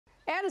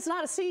And it's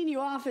not a scene you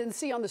often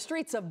see on the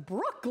streets of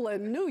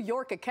Brooklyn, New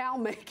York. A cow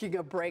making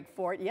a break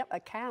for it. Yep, a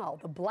cow.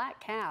 The black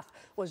calf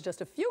was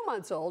just a few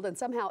months old and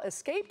somehow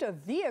escaped a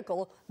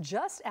vehicle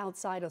just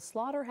outside a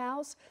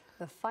slaughterhouse.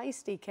 The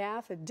feisty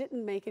calf, it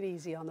didn't make it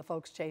easy on the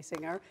folks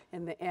chasing her.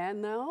 In the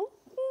end, though,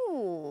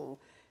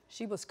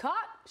 she was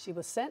caught. She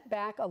was sent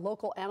back. A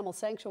local animal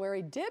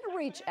sanctuary did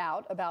reach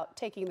out about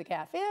taking the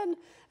calf in.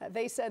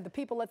 They said the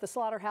people at the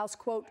slaughterhouse,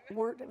 quote,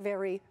 weren't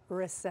very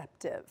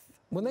receptive.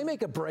 When they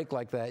make a break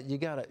like that, you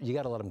gotta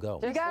let them go.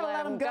 You gotta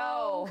let them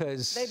go.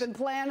 Because they've been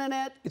planning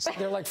it.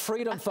 They're like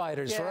freedom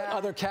fighters for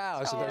other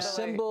cows. So they're a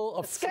symbol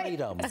of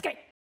freedom. Escape.